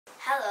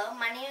Hello,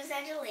 my name is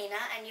Angelina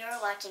and you're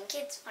watching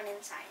Kids Fun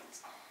in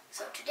Science.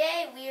 So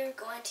today we are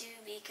going to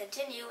be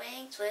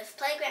continuing Swift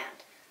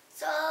Playground.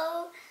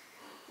 So,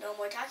 no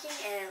more talking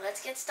and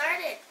let's get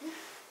started.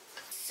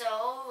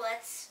 So,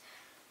 let's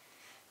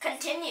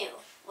continue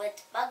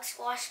with bug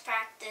squash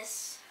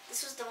practice.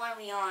 This was the one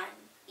we on.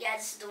 Yeah,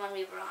 this is the one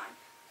we were on.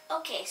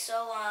 Okay,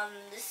 so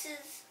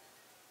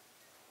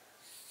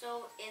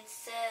it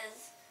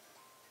says,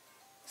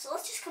 so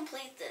let's just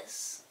complete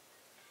this.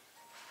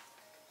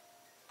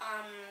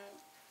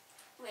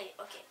 Wait,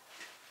 okay.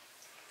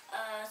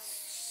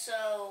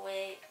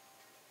 Wait,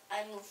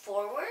 I move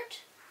forward.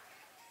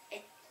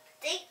 I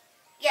think,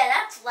 yeah,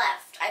 that's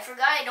left. I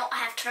forgot I don't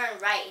have turn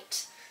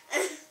right.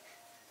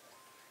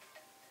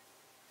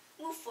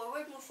 Move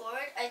forward, move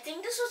forward. I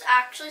think this was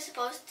actually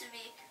supposed to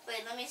be,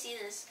 wait, let me see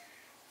this.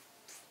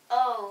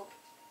 Oh,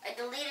 I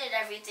deleted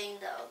everything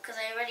though, because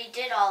I already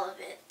did all of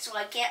it, so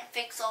I can't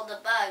fix all the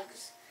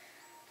bugs.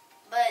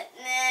 But,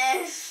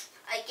 nah,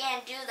 I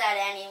can't do that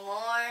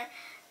anymore.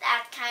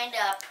 That's kind of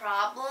a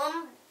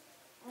problem.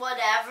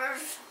 Whatever.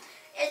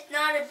 It's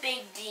not a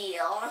big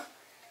deal.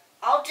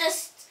 I'll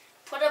just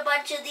put a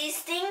bunch of these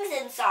things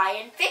inside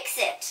and fix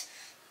it.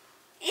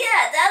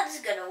 Yeah, that's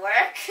gonna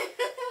work.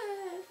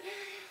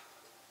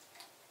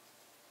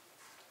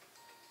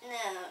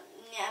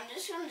 I'm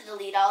just gonna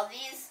delete all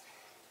these.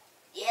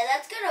 Yeah,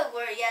 that's gonna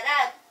work.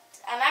 Yeah,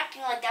 I'm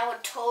acting like that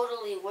would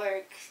totally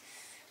work.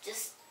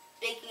 Just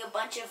making a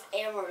bunch of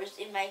errors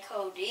in my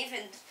code,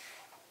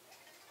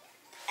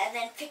 and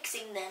then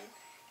fixing them.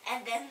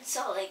 And then,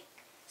 so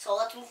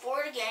let's move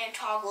forward again and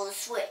toggle the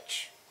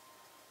switch.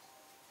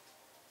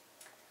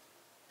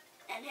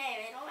 And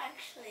hey, I don't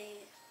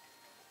actually,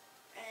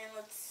 and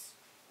let's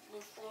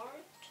move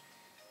forward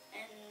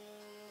and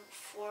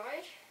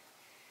forward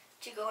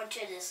to go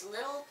into this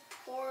little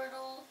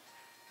portal.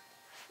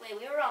 Wait,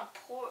 we were on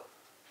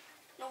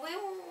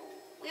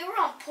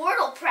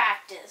portal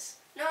practice.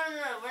 No,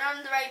 we're not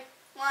on the right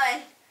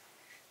one.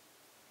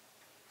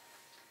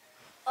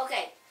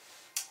 Okay,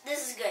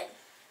 this is good.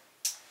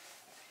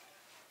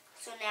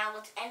 So now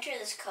let's enter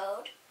this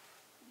code.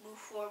 Move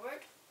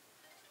forward,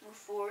 move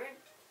forward,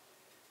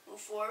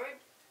 move forward,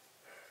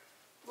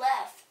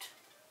 left,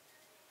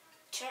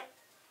 turn.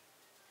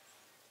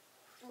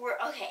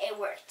 Okay, it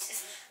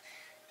worked.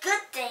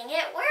 Good thing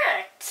it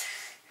worked.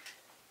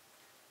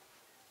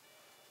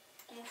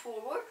 Move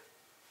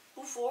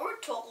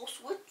forward, toggle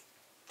switch,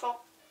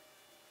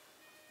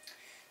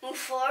 move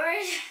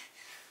forward.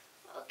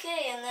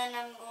 Okay, and then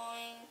I'm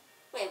going,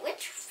 wait,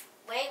 which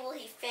way will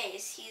he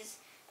face? He's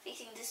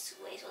facing this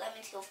way, so that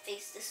means he'll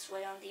face this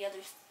way on the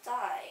other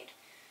side.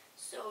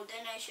 So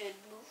then I should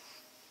move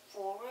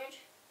forward,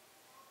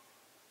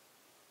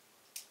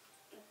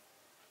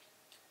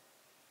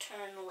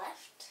 turn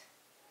left,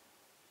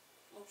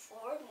 move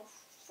forward,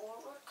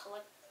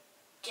 collect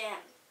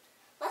gem.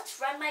 Let's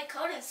run my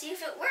code and see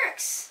if it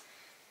works.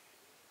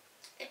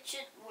 It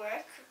should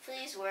work.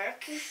 Please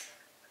work.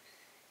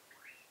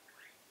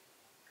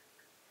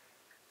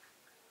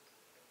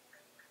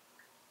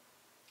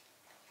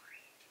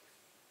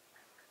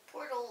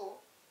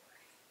 Portal.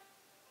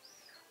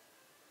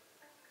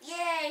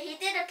 Yeah, he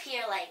did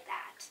appear like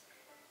that.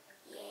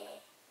 Yeah.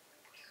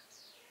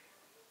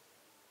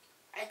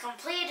 I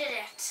completed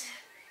it.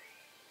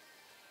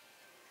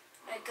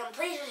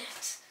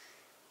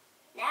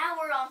 Now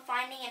we're on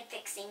finding and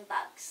fixing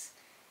bugs.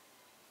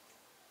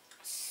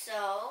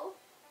 So,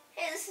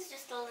 hey, this is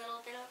just a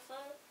little bit of a...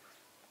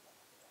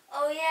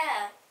 Oh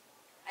yeah,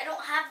 I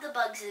don't have the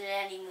bugs in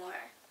it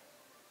anymore.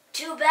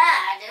 Too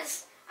bad.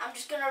 I'm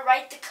just gonna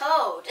write the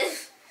code.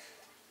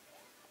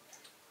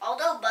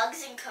 Although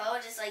bugs in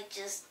code is like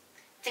just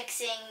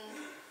fixing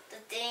the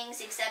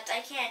things, except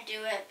I can't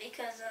do it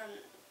because,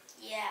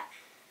 yeah.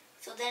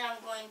 So then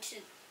I'm going to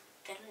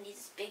need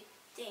this big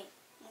thing.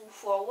 Move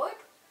forward,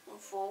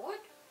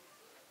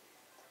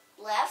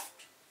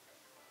 left,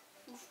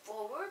 move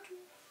forward,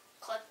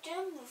 collect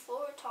them, move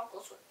forward,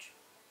 toggle switch.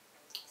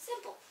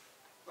 Simple.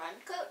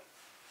 Run code.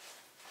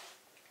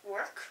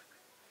 Work.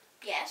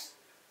 Yes.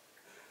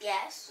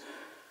 Yes.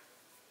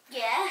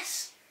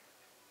 Yes.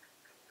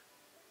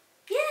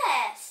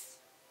 Yes.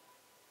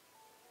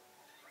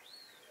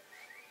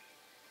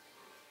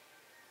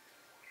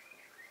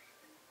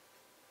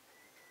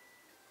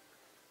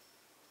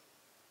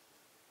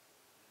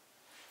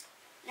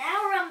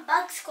 Now we're on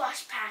bug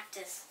squash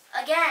practice.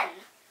 Again.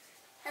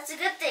 That's a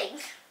good thing.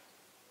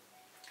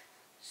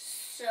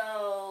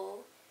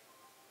 So,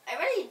 I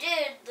already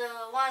did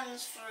the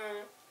ones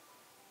for...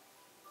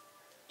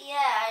 Yeah,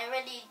 I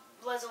already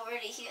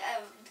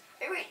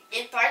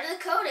did part of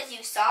the code as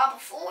you saw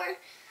before.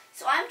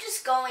 So I'm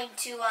just going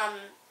to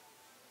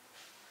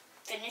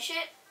finish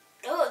it.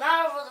 Oh,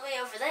 not all the way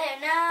over there,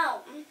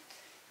 no.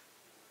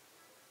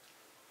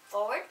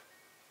 Forward,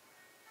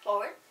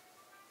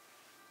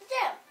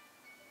 down,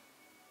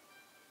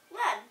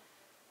 run,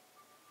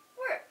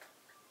 work.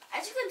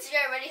 As you can see,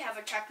 I already have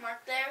a check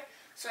mark there,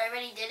 so I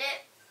already did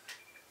it,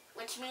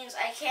 which means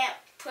I can't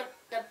put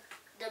the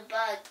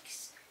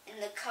bugs in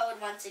the code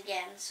once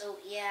again. So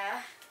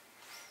yeah.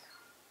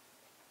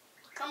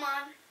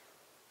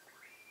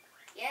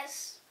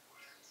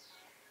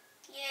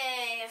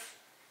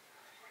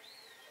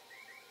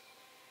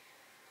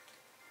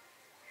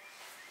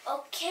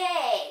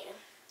 Okay,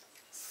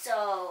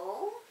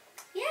 so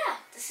yeah,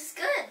 this is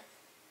good.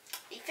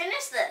 We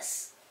finished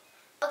this.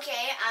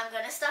 Okay, I'm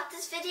gonna stop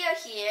this video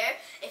here.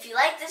 If you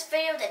like this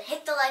video, then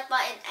hit the like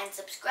button and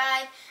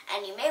subscribe,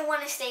 and you may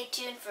want to stay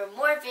tuned for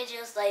more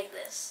videos like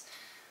this.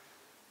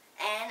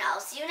 And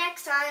I'll see you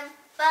next time.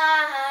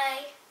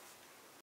 Bye!